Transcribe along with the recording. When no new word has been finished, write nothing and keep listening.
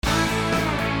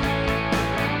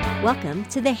Welcome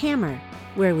to The Hammer,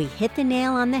 where we hit the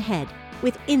nail on the head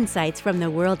with insights from the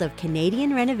world of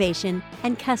Canadian renovation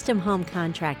and custom home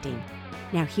contracting.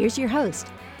 Now here's your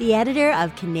host, the editor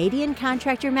of Canadian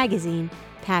Contractor magazine,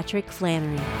 Patrick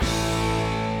Flannery.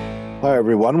 Hi,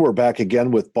 everyone. We're back again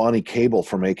with Bonny Koabel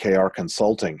from AKR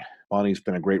Consulting. Bonny's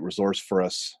been a great resource for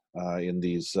us in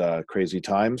these crazy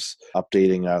times,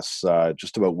 updating us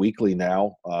just about weekly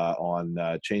now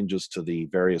on changes to the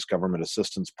various government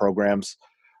assistance programs.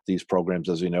 These programs,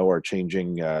 as you know, are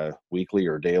changing weekly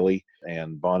or daily,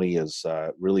 and Bonny is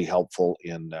really helpful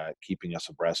in keeping us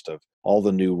abreast of all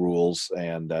the new rules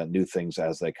and new things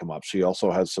as they come up. She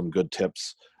also has some good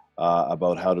tips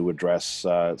about how to address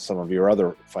some of your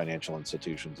other financial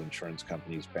institutions, insurance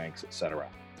companies, banks, etc.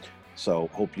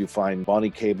 So hope you find Bonny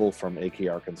Koabel from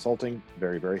AKR Consulting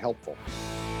very, very helpful.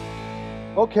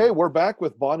 Okay, we're back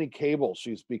with Bonny Koabel.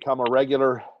 She's become a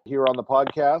regular here on the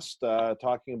podcast,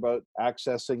 talking about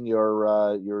accessing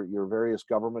your various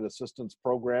government assistance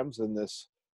programs in this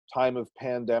time of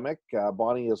pandemic.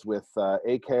 Bonny is with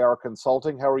AKR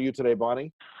Consulting. How are you today,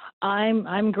 Bonny?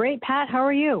 I'm great, Pat. How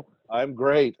are you? I'm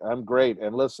great.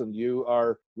 And listen, you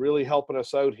are really helping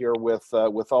us out here with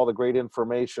all the great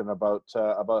information about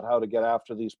how to get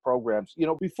after these programs. You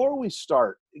know, before we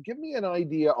start, give me an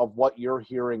idea of what you're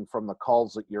hearing from the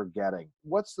calls that you're getting.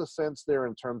 What's the sense there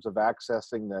in terms of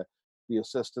accessing the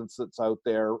assistance that's out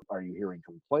there? Are you hearing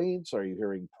complaints? Are you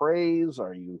hearing praise?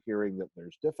 Are you hearing that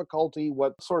there's difficulty?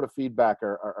 What sort of feedback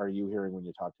are you hearing when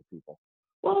you talk to people?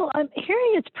 Well, I'm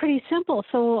hearing it's pretty simple.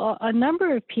 So a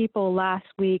number of people last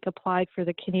week applied for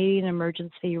the Canadian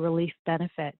Emergency Relief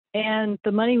Benefit, and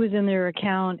the money was in their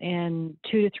account in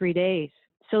 2 to 3 days.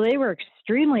 So they were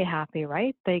extremely happy,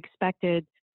 right? They expected,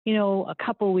 a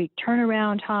couple-week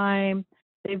turnaround time.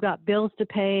 They've got bills to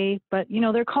pay, but,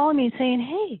 they're calling me and saying,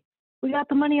 hey, we got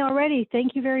the money already.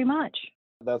 Thank you very much.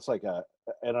 That's like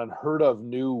an unheard of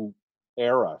new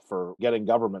era for getting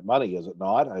government money, is it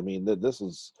not? I mean, this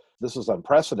is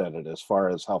unprecedented as far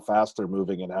as how fast they're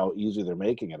moving and how easy they're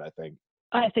making it, I think.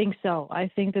 I think so.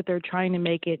 I think that they're trying to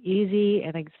make it easy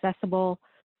and accessible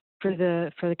for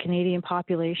the Canadian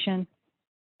population,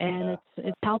 and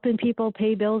it's helping people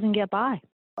pay bills and get by.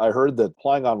 I heard that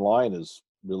applying online is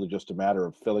really just a matter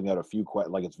of filling out a few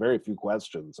it's very few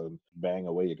questions and bang,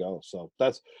 away you go. So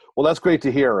that's great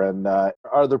to hear. And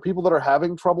are there people that are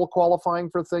having trouble qualifying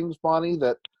for things, Bonny,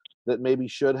 that maybe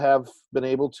should have been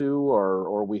able to,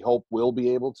 or we hope will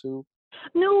be able to?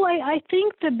 No, I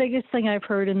think the biggest thing I've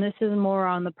heard, and this is more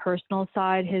on the personal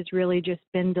side, has really just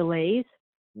been delays.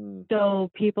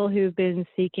 So people who've been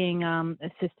seeking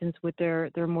assistance with their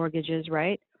mortgages,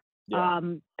 right? Yeah.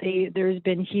 There's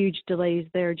been huge delays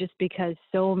there just because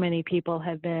so many people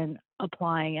have been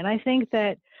applying. And I think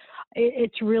that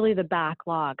it's really the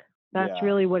backlog. That's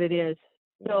really what it is.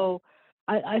 Yeah. So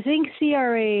I think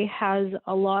CRA has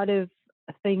a lot of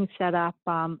things set up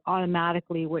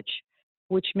automatically, which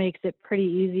makes it pretty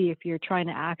easy if you're trying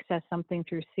to access something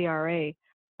through CRA.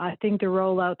 I think the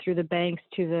rollout through the banks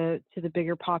to the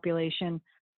bigger population,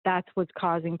 that's what's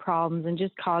causing problems and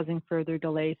just causing further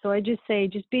delays. So I just say,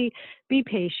 just be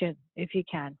patient if you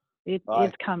can.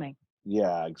 It's coming.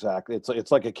 Yeah, exactly.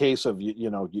 It's like a case of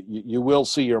you will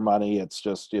see your money. It's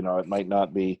just it might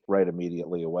not be right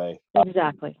immediately away.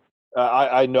 Exactly.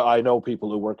 I know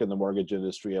people who work in the mortgage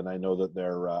industry, and I know that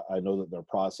their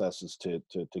processes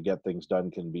to get things done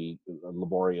can be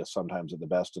laborious sometimes at the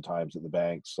best of times at the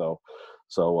banks. So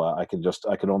I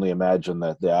can only imagine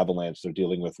that the avalanche they're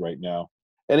dealing with right now.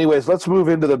 Anyways, let's move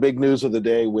into the big news of the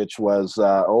day, which was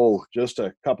just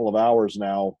a couple of hours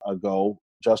now ago.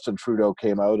 Justin Trudeau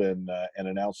came out and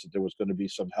announced that there was going to be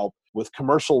some help with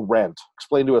commercial rent.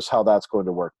 Explain to us how that's going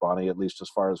to work, Bonny, at least as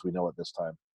far as we know at this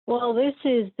time. Well, this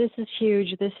is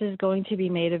huge. This is going to be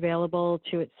made available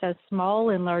to, it says, small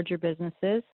and larger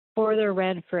businesses for their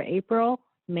rent for April,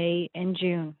 May, and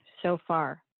June so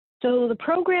far. So the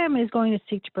program is going to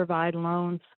seek to provide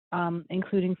loans,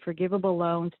 including forgivable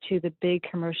loans, to the big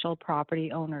commercial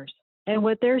property owners. And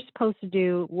what they're supposed to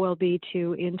do will be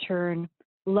to, in turn,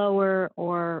 lower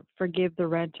or forgive the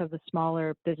rent of the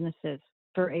smaller businesses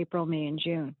for April, May, and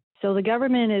June. So the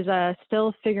government is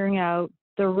still figuring out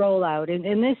the rollout.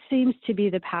 And this seems to be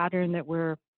the pattern that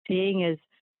we're seeing is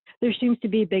there seems to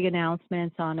be big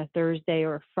announcements on a Thursday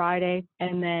or a Friday,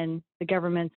 and then the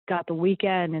government's got the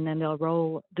weekend, and then they'll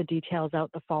roll the details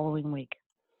out the following week.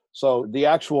 So the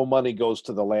actual money goes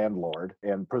to the landlord,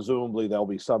 and presumably there'll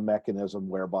be some mechanism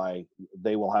whereby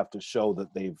they will have to show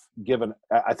that they've given,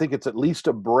 I think it's at least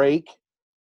a break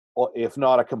or if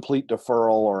not a complete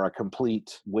deferral or a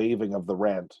complete waiving of the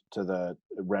rent to the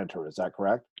renter. Is that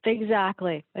correct?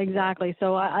 Exactly.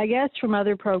 So I guess from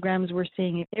other programs we're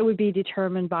seeing it would be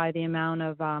determined by the amount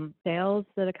of sales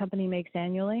that a company makes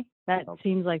annually. That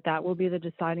seems like that will be the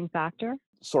deciding factor.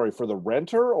 Sorry, for the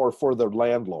renter or for the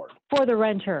landlord? For the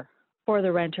renter.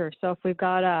 So if we've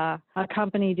got a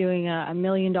company doing $1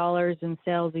 million in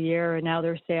sales a year and now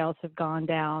their sales have gone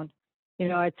down,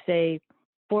 I'd say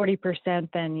 40%,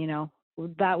 then,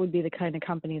 that would be the kind of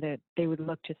company that they would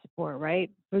look to support, right?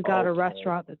 We've got a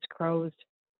restaurant that's closed.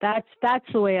 That's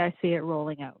the way I see it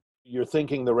rolling out. You're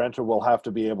thinking the renter will have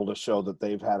to be able to show that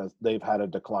they've had a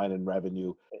decline in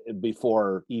revenue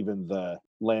before even the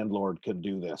landlord can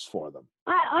do this for them.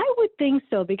 I would think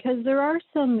so, because there are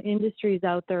some industries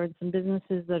out there and some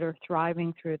businesses that are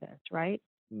thriving through this, right?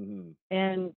 Mm-hmm.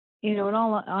 And, in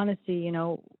all honesty,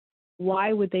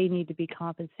 why would they need to be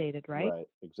compensated, right? Right,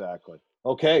 exactly.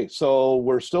 Okay, so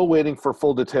we're still waiting for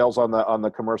full details on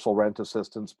the commercial rent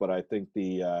assistance, but I think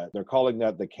they're calling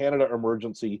that the Canada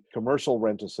Emergency Commercial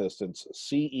Rent Assistance,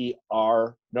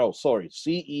 CECRA.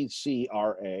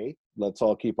 Let's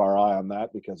all keep our eye on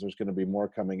that because there's going to be more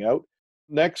coming out.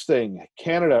 Next thing,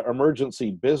 Canada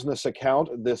Emergency Business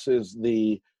Account. This is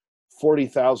the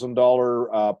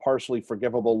 $40,000 partially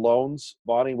forgivable loans.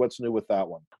 Bonnie, what's new with that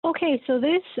one? Okay, so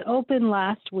this opened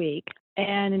last week,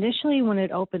 and initially when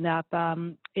it opened up,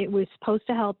 it was supposed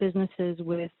to help businesses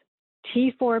with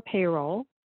T4 payroll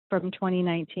from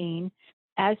 2019,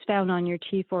 as found on your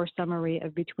T4 summary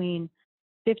of between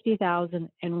 $50,000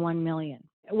 and $1 million.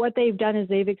 What they've done is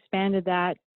they've expanded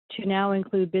that to now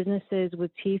include businesses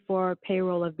with T4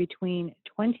 payroll of between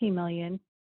 $20 million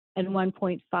and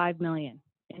 $1.5 million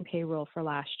in payroll for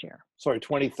last year. Sorry,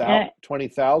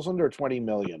 20,000 or 20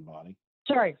 million, Bonnie?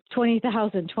 Sorry,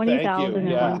 20,000 and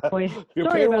yeah. 1 point. If your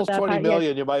Sorry payroll's about that, 20 Pat.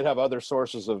 million, Yes. you might have other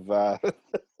sources of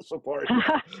support.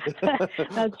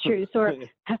 That's true.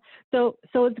 So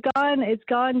it's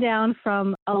gone down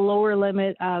from a lower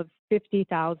limit of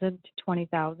 50,000 to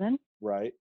 20,000.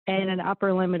 Right. And an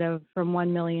upper limit of from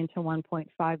 1 million to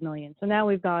 1.5 million. So now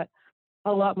we've got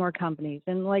a lot more companies.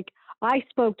 And I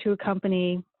spoke to a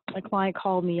company, a client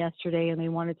called me yesterday and they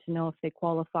wanted to know if they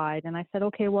qualified. And I said,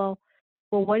 okay, well,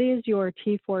 what is your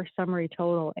T4 summary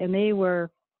total? And they were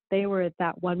at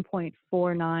that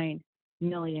 1.49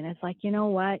 million. It's like, you know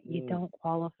what? You don't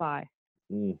qualify.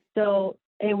 So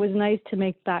it was nice to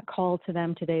make that call to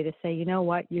them today to say, you know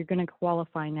what? You're going to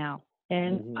qualify now.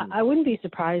 And I wouldn't be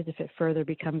surprised if it further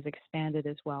becomes expanded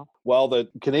as well. Well, the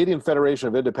Canadian Federation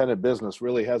of Independent Business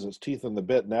really has its teeth in the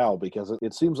bit now, because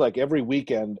it seems like every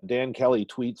weekend Dan Kelly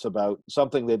tweets about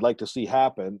something they'd like to see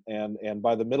happen, and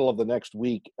by the middle of the next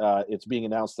week, it's being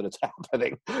announced that it's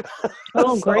happening.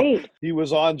 Oh, so great. He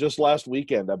was on just last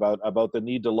weekend about the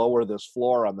need to lower this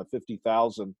floor on the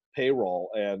 50,000 payroll,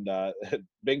 and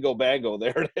bingo bango,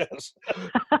 there it is.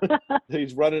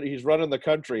 he's running the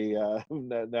country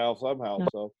now somehow.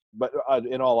 So, but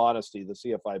in all honesty, the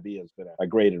CFIB has been a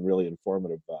great and really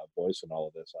informative voice in all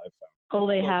of this, I've found. Oh,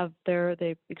 they have. They're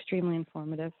extremely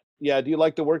informative. Yeah. Do you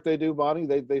like the work they do, Bonnie?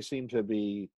 They seem to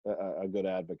be a good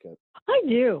advocate. I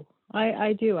do.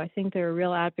 I do. I think they're a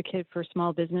real advocate for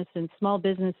small business, and small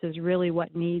business is really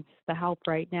what needs the help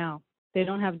right now. They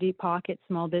don't have deep pockets,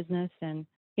 small business, and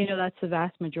that's the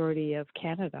vast majority of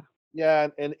Canada. Yeah,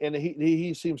 and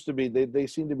he seems to be. They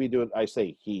seem to be doing. I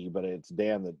say he, but it's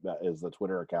Dan that is the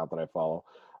Twitter account that I follow.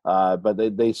 But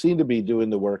they seem to be doing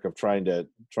the work of trying to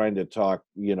talk,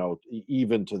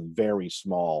 even to very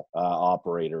small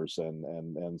operators,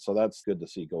 and so that's good to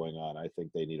see going on. I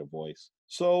think they need a voice.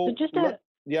 So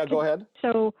go ahead.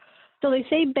 So they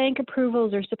say bank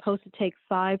approvals are supposed to take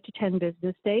 5 to 10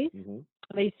 business days. Mm-hmm.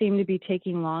 They seem to be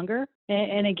taking longer,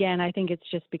 and again, I think it's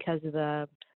just because of the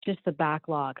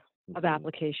backlog of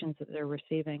applications that they're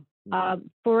receiving.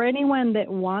 For anyone that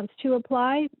wants to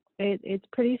apply, it's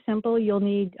pretty simple. You'll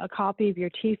need a copy of your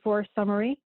T4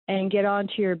 summary and get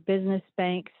onto your business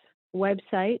bank's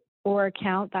website or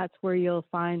account. That's where you'll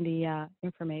find the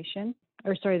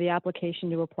the application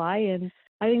to apply. And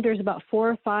I think there's about 4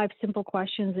 or 5 simple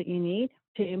questions that you need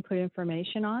to input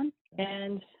information on,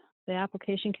 and the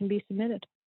application can be submitted.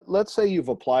 Let's say you've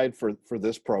applied for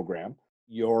this program.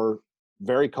 You're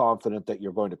very confident that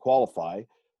you're going to qualify,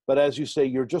 but as you say,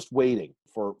 you're just waiting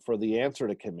for the answer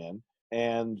to come in,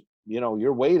 and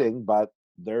you're waiting, but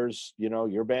there's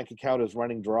your bank account is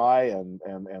running dry, and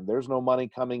there's no money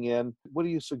coming in. What do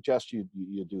you suggest you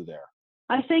do there?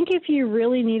 I think if you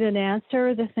really need an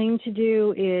answer, the thing to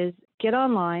do is get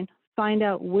online, find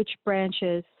out which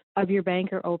branches of your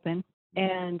bank are open,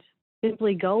 and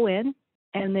simply go in,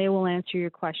 and they will answer your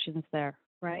questions there,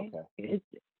 right? Okay.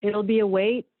 it'll be a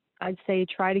wait. I'd say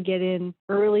try to get in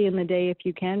early in the day if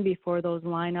you can before those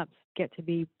lineups get to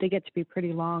be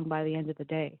pretty long by the end of the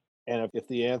day. And if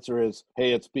the answer is,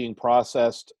 hey, it's being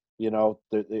processed,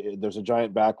 there's a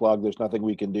giant backlog, there's nothing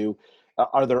we can do.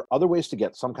 Are there other ways to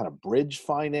get some kind of bridge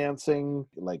financing,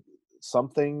 like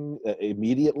something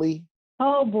immediately?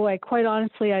 Oh boy, quite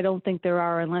honestly, I don't think there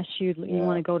are unless you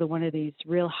want to go to one of these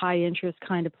real high interest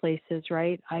kind of places,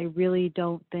 right? I really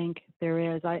don't think there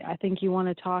is. I think you want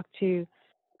to talk to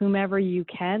whomever you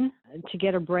can to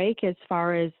get a break as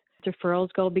far as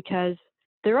deferrals go, because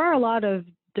there are a lot of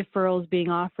deferrals being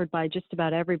offered by just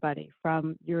about everybody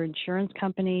from your insurance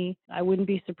company. I wouldn't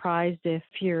be surprised if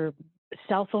your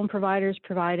cell phone providers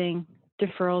providing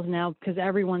deferrals now, because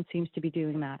everyone seems to be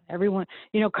doing that. Everyone,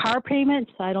 car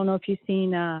payments. I don't know if you've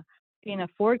seen a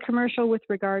Ford commercial with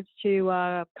regards to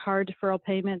car deferral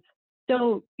payments.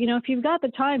 So, if you've got the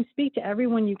time, speak to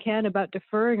everyone you can about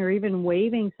deferring or even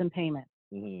waiving some payments.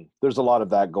 Mm-hmm. There's a lot of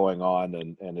that going on,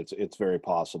 and it's very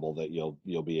possible that you'll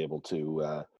be able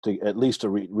to at least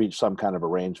reach some kind of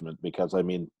arrangement, because I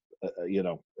mean,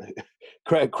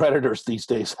 creditors these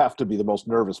days have to be the most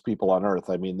nervous people on earth.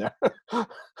 I mean,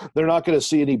 they're not going to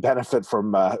see any benefit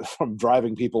from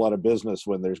driving people out of business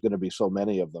when there's going to be so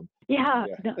many of them. Yeah.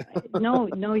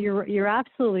 No, you're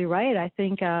absolutely right. I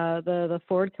think the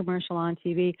Ford commercial on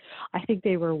TV, I think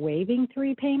they were waiving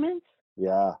 3 payments.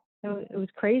 Yeah. It was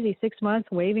crazy. 6 months,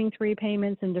 waiving 3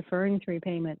 payments and deferring 3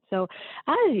 payments. So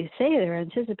as you say, they're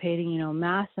anticipating,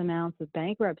 mass amounts of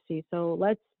bankruptcy. So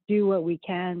let's do what we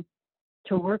can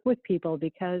to work with people,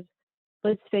 because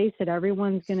let's face it,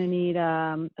 everyone's going to need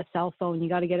a cell phone. You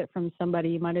got to get it from somebody.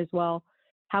 You might as well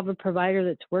have a provider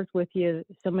that's worked with you,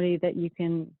 somebody that you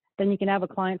can have a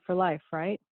client for life,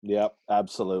 right? Yep,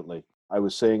 absolutely. I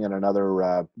was saying in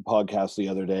another podcast the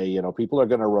other day, people are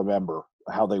going to remember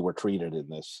how they were treated in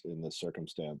this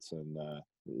circumstance, and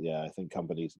I think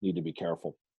companies need to be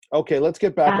careful. Okay, let's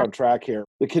get back on track here.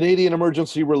 The Canadian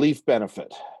Emergency Relief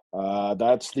Benefit.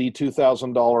 That's the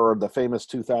 $2,000, the famous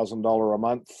 $2,000 a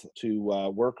month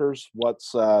to workers.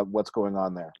 What's going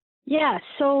on there? Yeah,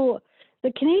 so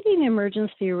the Canadian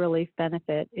Emergency Relief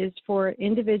Benefit is for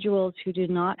individuals who do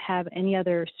not have any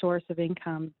other source of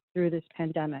income through this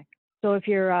pandemic. So if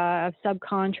you're a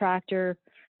subcontractor,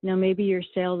 maybe your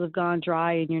sales have gone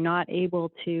dry and you're not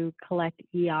able to collect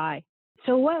EI.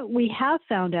 So what we have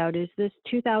found out is this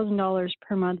 $2,000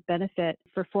 per month benefit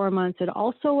for 4 months, it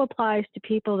also applies to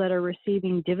people that are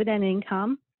receiving dividend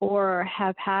income or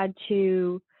have had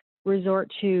to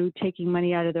resort to taking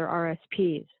money out of their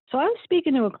RSPs. So I was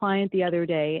speaking to a client the other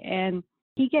day, and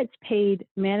he gets paid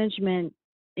management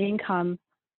income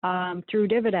through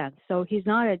dividends. So he's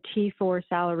not a T4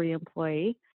 salary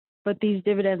employee, but these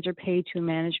dividends are paid to a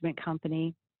management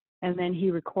company, and then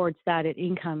he records that at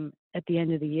income at the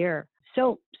end of the year.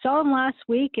 So saw him last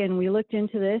week, and we looked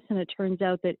into this, and it turns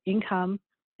out that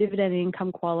dividend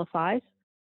income qualifies.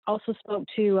 Also spoke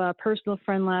to a personal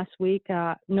friend last week,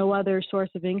 no other source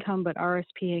of income but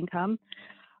RSP income.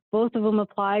 Both of them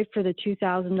applied for the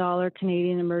 $2,000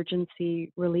 Canadian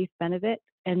Emergency Relief Benefit,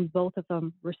 and both of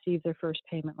them received their first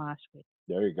payment last week.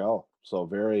 There you go. So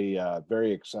very,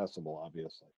 very accessible,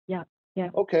 obviously. Yeah. Yeah.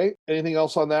 Okay. Anything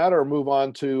else on that, or move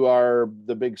on to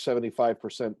the big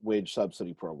 75% wage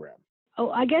subsidy program? Oh,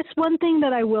 I guess one thing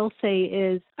that I will say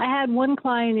is I had one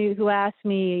client who asked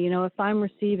me, if I'm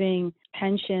receiving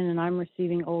pension and I'm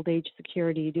receiving old age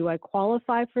security, do I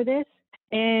qualify for this?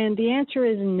 And the answer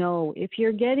is no. If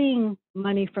you're getting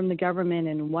money from the government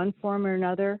in one form or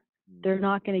another, they're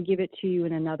not going to give it to you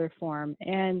in another form.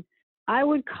 And I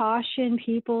would caution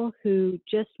people who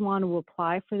just want to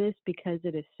apply for this, because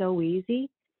it is so easy,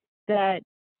 that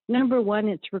number one,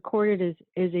 it's recorded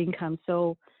as income.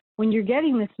 So when you're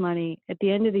getting this money, at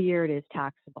the end of the year, it is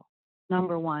taxable,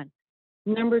 number one.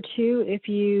 Number two, if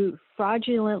you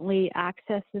fraudulently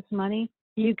access this money,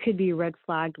 you could be red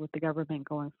flagged with the government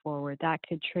going forward. That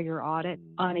could trigger audit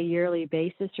on a yearly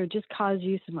basis or just cause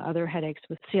you some other headaches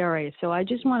with CRA. So I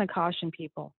just want to caution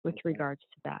people with regards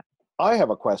to that. I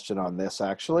have a question on this,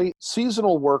 actually.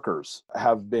 Seasonal workers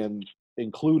have been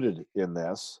included in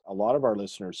this. A lot of our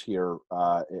listeners here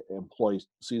employ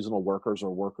seasonal workers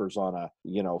or workers on a,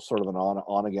 sort of an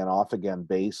on again, off again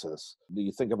basis. Do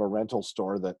you think of a rental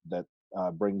store that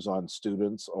brings on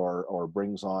students or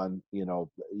brings on,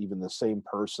 even the same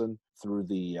person through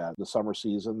the summer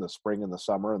season, the spring and the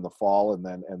summer and the fall, and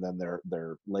then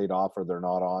they're laid off or they're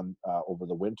not on over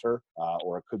the winter,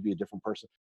 or it could be a different person.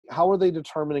 How are they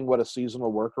determining what a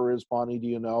seasonal worker is, Bonnie? Do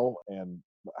you know? And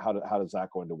how does that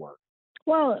going to work?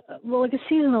 Well, like a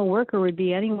seasonal worker would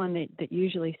be anyone that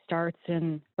usually starts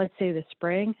in, let's say, the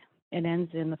spring. it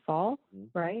ends in the fall,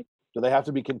 right? Do they have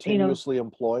to be continuously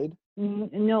employed?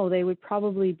 No, they would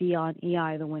probably be on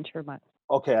EI the winter months.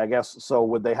 Okay, I guess, so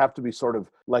would they have to be sort of,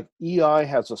 like EI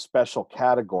has a special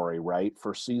category, right,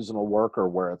 for seasonal worker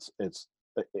where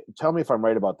tell me if I'm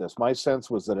right about this. My sense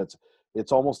was that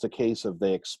it's almost a case of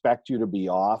they expect you to be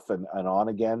off and on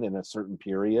again in a certain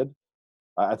period.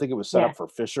 I think it was set up Yes. for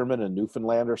fishermen in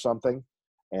Newfoundland or something.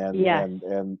 And Yes.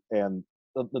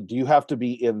 do you have to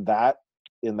be in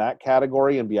that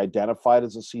category and be identified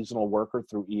as a seasonal worker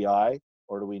through EI,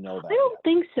 or do we know that? I don't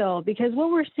think so, because what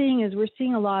we're seeing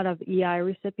a lot of EI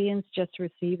recipients just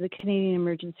receive the Canadian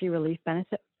Emergency Relief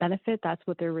benefit. That's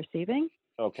what they're receiving.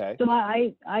 Okay. So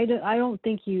I don't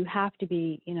think you have to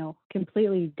be,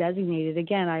 completely designated.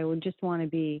 Again, I would just want to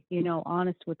be,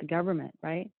 honest with the government,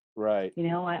 right? Right.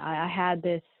 I had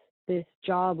this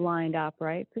job lined up,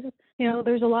 right? Because,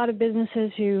 there's a lot of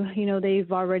businesses who,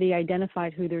 they've already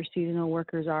identified who their seasonal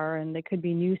workers are, and they could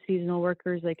be new seasonal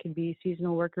workers. They could be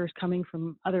seasonal workers coming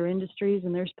from other industries,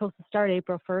 and they're supposed to start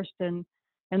April 1st, and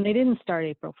they didn't start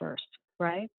April 1st,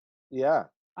 right? Yeah.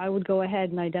 I would go ahead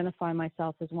and identify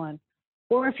myself as one.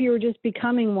 Or if you were just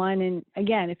becoming one, and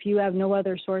again, if you have no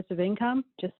other source of income,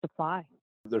 just apply.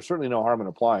 There's certainly no harm in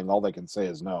applying. All they can say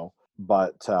is no.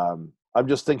 But I'm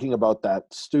just thinking about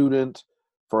that student,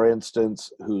 for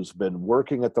instance, who's been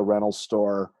working at the rental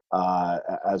store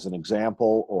as an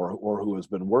example, or who has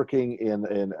been working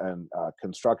in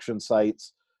construction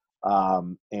sites,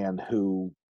 and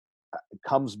who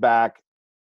comes back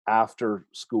after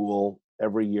school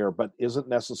every year, but isn't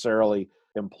necessarily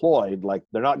employed. Like,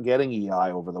 they're not getting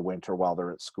EI over the winter while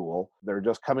they're at school. They're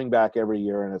just coming back every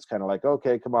year, and it's kind of like,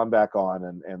 okay, come on back on,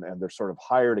 and they're sort of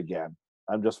hired again.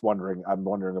 I'm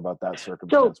wondering about that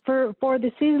circumstance. So for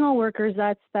the seasonal workers,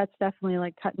 that's definitely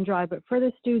like cut and dry. But for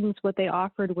the students, what they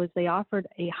offered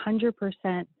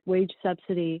 100% wage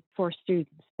subsidy for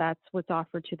students. That's what's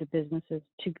offered to the businesses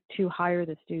to hire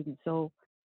the students. So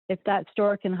if that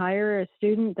store can hire a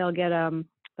student, they'll get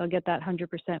that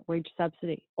 100% wage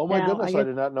subsidy. Oh my goodness, I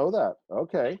did not know that.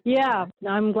 Okay. Yeah,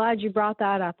 I'm glad you brought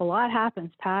that up. A lot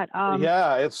happens, Pat.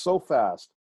 Yeah, it's so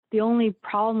fast. The only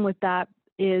problem with that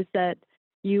is that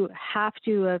you have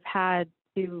to have had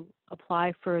to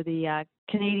apply for the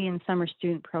Canadian Summer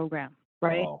Student Program,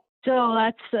 right? Oh. So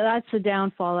that's the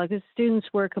downfall. Because students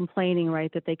were complaining,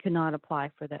 right, that they could not apply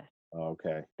for this.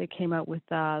 Okay. They came out with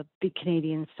the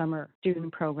Canadian Summer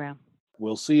Student Program.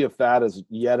 We'll see if that is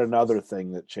yet another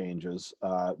thing that changes,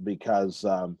 because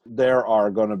there are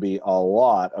going to be a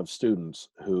lot of students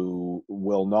who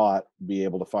will not be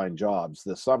able to find jobs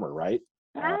this summer, right?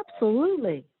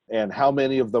 Absolutely. And how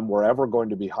many of them were ever going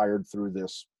to be hired through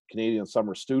this Canadian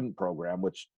Summer Student Program,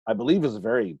 which I believe is a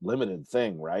very limited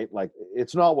thing, right? Like,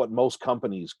 it's not what most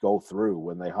companies go through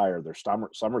when they hire their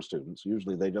summer students.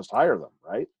 Usually they just hire them,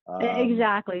 right?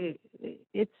 Exactly.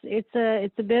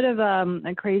 It's a bit of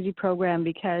a crazy program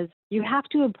because you have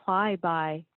to apply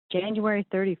by January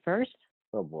 31st.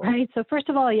 Oh boy. Right? So first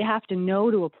of all, you have to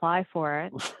know to apply for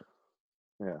it.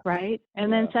 Yeah. Right?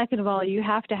 And then second of all, you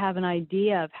have to have an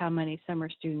idea of how many summer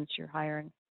students you're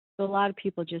hiring. So a lot of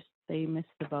people they miss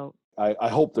the boat. I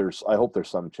hope there's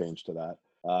some change to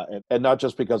that. And not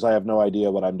just because I have no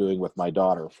idea what I'm doing with my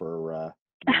daughter for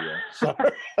the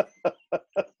summer.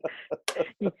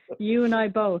 You and I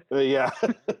both. Yeah,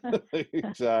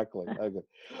 exactly.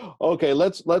 Okay,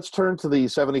 let's turn to the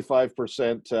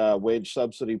 75% wage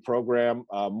subsidy program.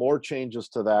 More changes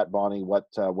to that, Bonnie. What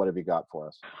have you got for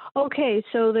us? Okay,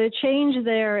 so the change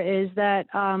there is that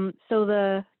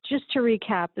just to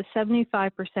recap, the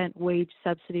 75% wage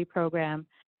subsidy program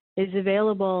is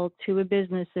available to a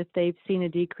business if they've seen a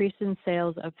decrease in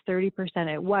sales of 30%.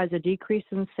 It was a decrease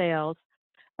in sales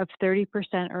of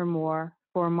 30% or more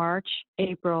for March,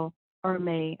 April, or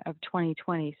May of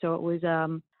 2020. So it was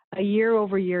a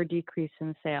year-over-year decrease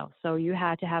in sales. So you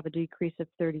had to have a decrease of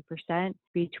 30%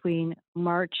 between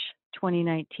March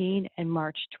 2019 and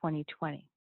March 2020.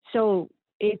 So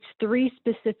it's 3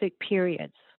 specific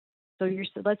periods. So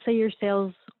let's say your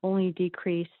sales only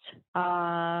decreased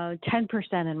 10%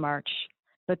 in March,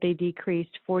 but they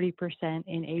decreased 40%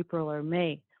 in April or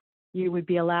May. You would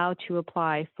be allowed to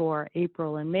apply for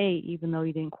April and May, even though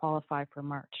you didn't qualify for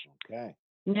March. Okay.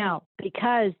 Now,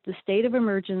 because the state of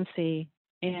emergency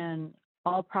in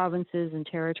all provinces and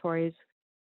territories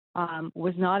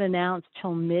was not announced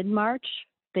till mid-March,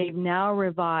 they've now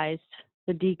revised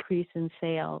the decrease in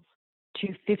sales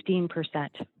to 15%.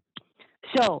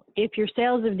 So if your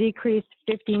sales have decreased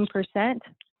 15%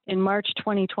 in March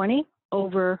 2020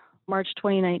 over March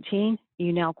 2019,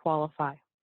 you now qualify.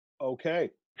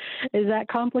 Okay. Is that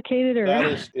complicated or? That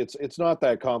is, it's not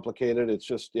that complicated. It's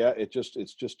just,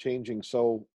 it's just changing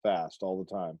so fast all the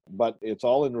time. But it's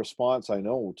all in response, I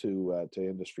know, to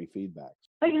industry feedback.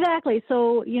 Exactly.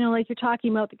 So, like you're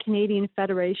talking about the Canadian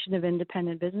Federation of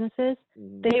Independent Businesses,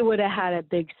 they would have had a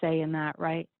big say in that,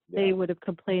 right? Yeah. They would have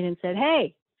complained and said,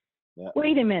 hey,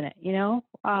 wait a minute, you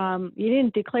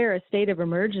didn't declare a state of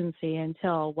emergency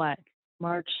until what,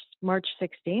 March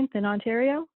 16th in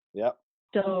Ontario? Yep.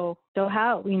 So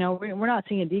how, we're not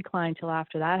seeing a decline till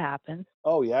after that happens.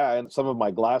 Oh, yeah. And some of my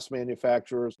glass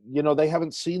manufacturers, they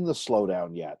haven't seen the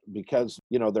slowdown yet because,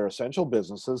 they're essential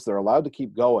businesses. They're allowed to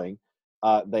keep going.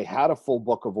 They had a full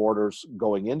book of orders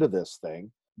going into this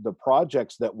thing. The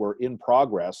projects that were in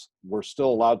progress were still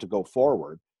allowed to go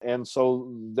forward. And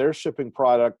so they're shipping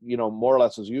product, more or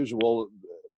less as usual,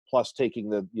 plus taking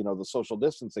the social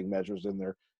distancing measures in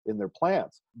their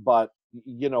plants. But,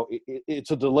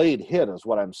 it's a delayed hit is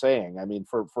what I'm saying. I mean,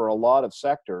 for a lot of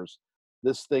sectors,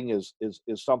 this thing is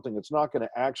something that's not going to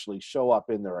actually show up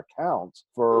in their accounts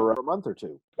for a month or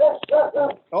two.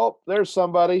 Oh, there's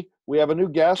somebody. We have a new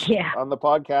guest on the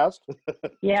podcast.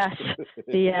 Yes.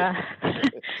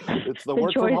 It's the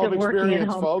work from home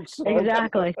experience, folks.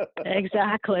 Exactly.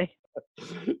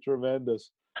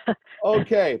 Tremendous.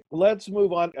 Okay, let's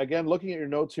move on. Again, looking at your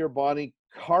notes here, Bonnie,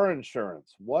 car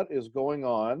insurance. What is going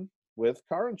on with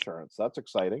car insurance? That's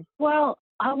exciting. Well,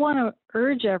 I want to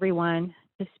urge everyone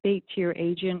to speak to your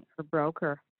agent or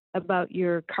broker about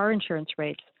your car insurance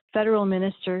rates. Federal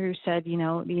minister who said,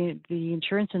 the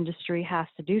insurance industry has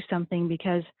to do something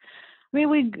because,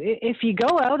 if you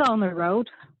go out on the road,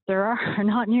 there are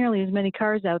not nearly as many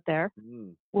cars out there.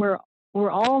 We're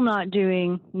all not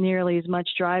doing nearly as much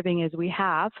driving as we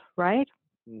have, right?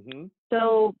 Mm-hmm.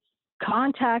 So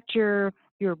contact your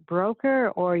broker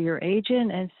or your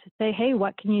agent and say, hey,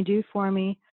 what can you do for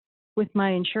me with my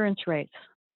insurance rates?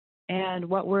 And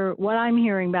what I'm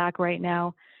hearing back right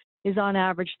now is on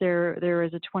average there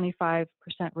is a 25%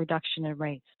 reduction in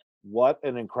rates. What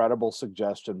an incredible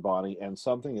suggestion, Bonnie, and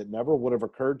something that never would have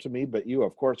occurred to me, but you,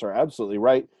 of course, are absolutely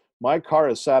right. My car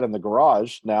has sat in the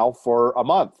garage now for a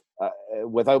month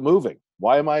without moving.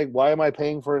 Why am I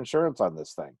paying for insurance on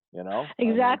this thing?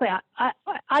 Exactly.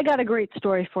 I got a great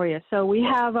story for you. So we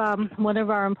have one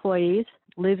of our employees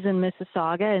lives in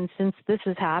Mississauga, and since this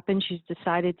has happened, she's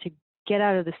decided to get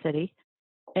out of the city,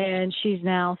 and she's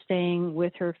now staying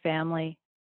with her family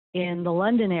in the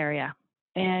London area.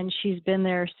 And she's been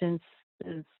there since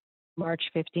March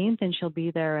 15th, and she'll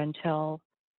be there until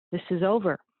this is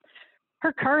over.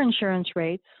 Her car insurance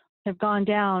rates have gone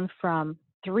down from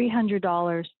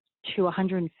 $300 to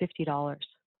 $150.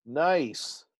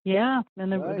 Nice. Yeah,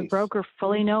 and the broker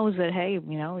fully knows that, hey,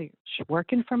 she's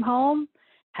working from home,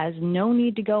 has no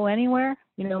need to go anywhere.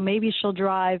 Maybe she'll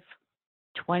drive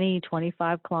 20,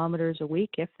 25 kilometers a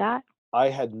week, if that. I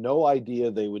had no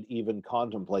idea they would even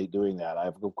contemplate doing that.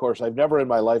 I've never in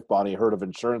my life, Bonnie, heard of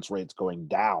insurance rates going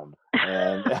down.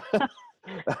 And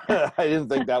I didn't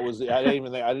think that was. I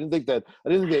didn't think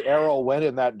the arrow went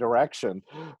in that direction.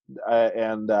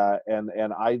 And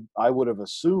I would have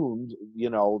assumed,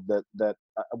 that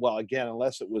well, again,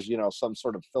 unless it was, some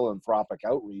sort of philanthropic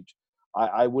outreach,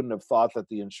 I wouldn't have thought that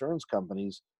the insurance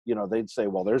companies, they'd say,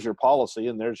 well, there's your policy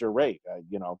and there's your rate.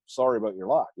 Sorry about your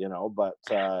luck, but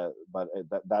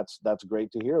that's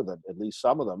great to hear that at least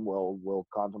some of them will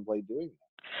contemplate doing that.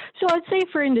 So I'd say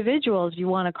for individuals, you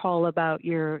want to call about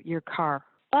your car.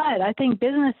 But I think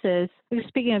businesses, I was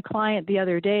speaking to a client the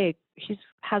other day, he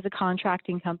has a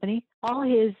contracting company. All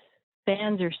his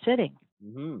vans are sitting.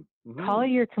 Mm-hmm. Mm-hmm. Call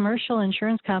your commercial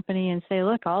insurance company and say,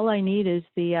 look, all I need is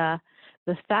the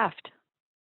theft.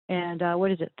 And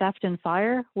what is it, theft and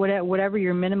fire, whatever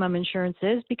your minimum insurance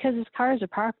is, because his cars are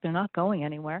parked, they're not going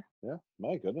anywhere. Yeah,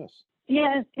 my goodness.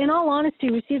 Yeah, in all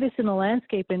honesty, we see this in the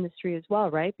landscape industry as well,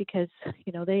 right? Because,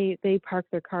 they park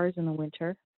their cars in the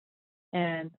winter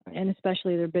and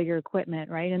especially their bigger equipment,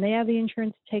 right? And they have the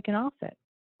insurance taken off it.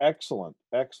 Excellent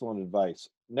advice.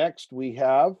 Next, we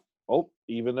have,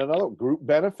 even another group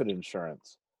benefit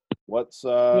insurance. What's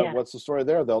the story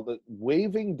there, though? The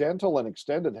waiving dental and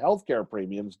extended healthcare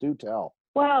premiums, do tell.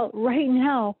 Well, right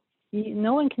now,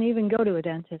 no one can even go to a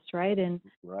dentist, right? And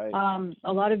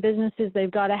a lot of businesses,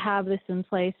 they've got to have this in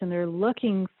place, and they're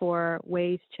looking for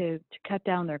ways to cut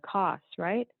down their costs,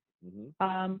 right?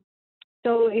 Mm-hmm.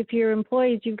 So if your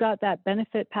employees, you've got that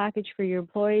benefit package for your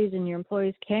employees, and your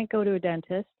employees can't go to a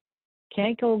dentist,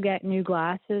 can't go get new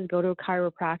glasses, go to a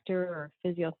chiropractor or a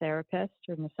physiotherapist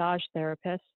or massage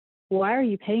therapist, why are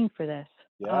you paying for this?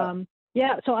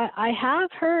 Yeah. So I have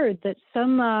heard that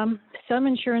some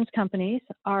insurance companies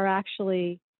are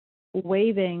actually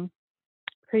waiving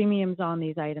premiums on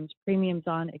these items, premiums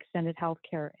on extended health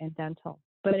care and dental.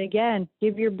 But again,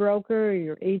 give your broker or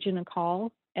your agent a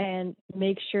call and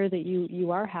make sure that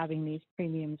you are having these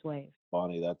premiums waived.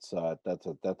 Bonnie, that's a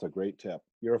great tip.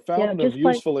 You're a fountain of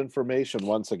useful information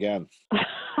once again.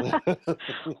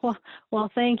 well,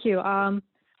 thank you.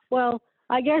 Well,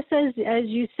 I guess as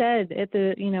you said at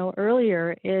the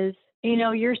earlier is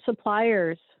your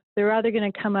suppliers, they're either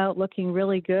going to come out looking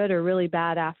really good or really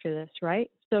bad after this, right?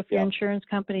 So if your insurance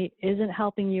company isn't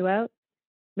helping you out,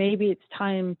 maybe it's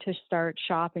time to start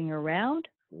shopping around,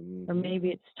 or maybe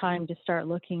it's time to start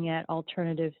looking at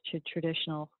alternatives to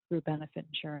traditional group benefit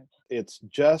insurance. It's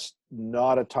just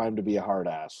not a time to be a hard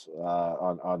ass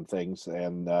on things,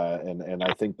 and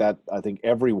I think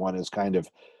everyone is kind of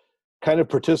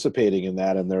participating in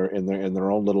that in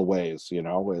their own little ways.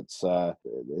 It's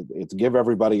give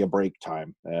everybody a break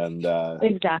time, and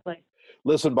exactly.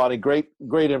 Listen, Bonnie, great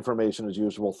information as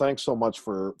usual. Thanks so much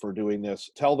for doing this.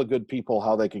 Tell the good people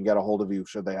how they can get a hold of you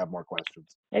should they have more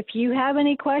questions. If you have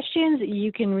any questions,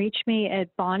 you can reach me at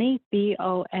Bonny,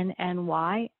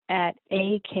 BONNY, at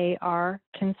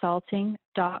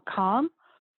AKRconsulting.com,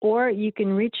 or you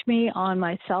can reach me on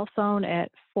my cell phone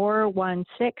at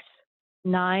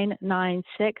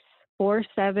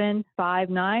 416-996-4759.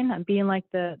 I'm being like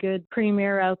the good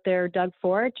premier out there, Doug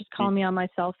Ford. Just call me on my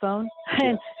cell phone.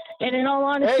 And in all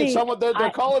honesty, hey,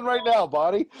 they're calling right now,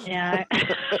 Bonnie. Yeah.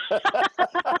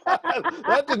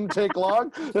 That didn't take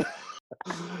long.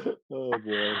 Oh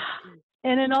boy.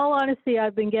 And in all honesty,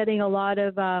 I've been getting a lot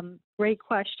of great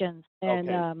questions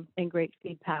and great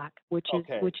feedback, which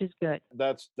is good.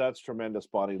 That's tremendous,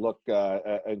 Bonnie. Look,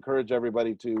 encourage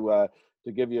everybody to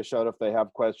give you a shout if they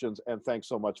have questions, and thanks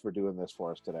so much for doing this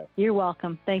for us today. You're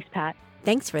welcome. Thanks, Pat.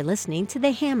 Thanks for listening to The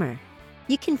Hammer.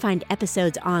 You can find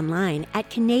episodes online at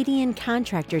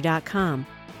CanadianContractor.com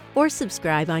or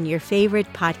subscribe on your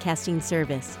favorite podcasting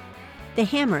service. The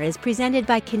Hammer is presented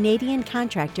by Canadian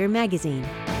Contractor magazine.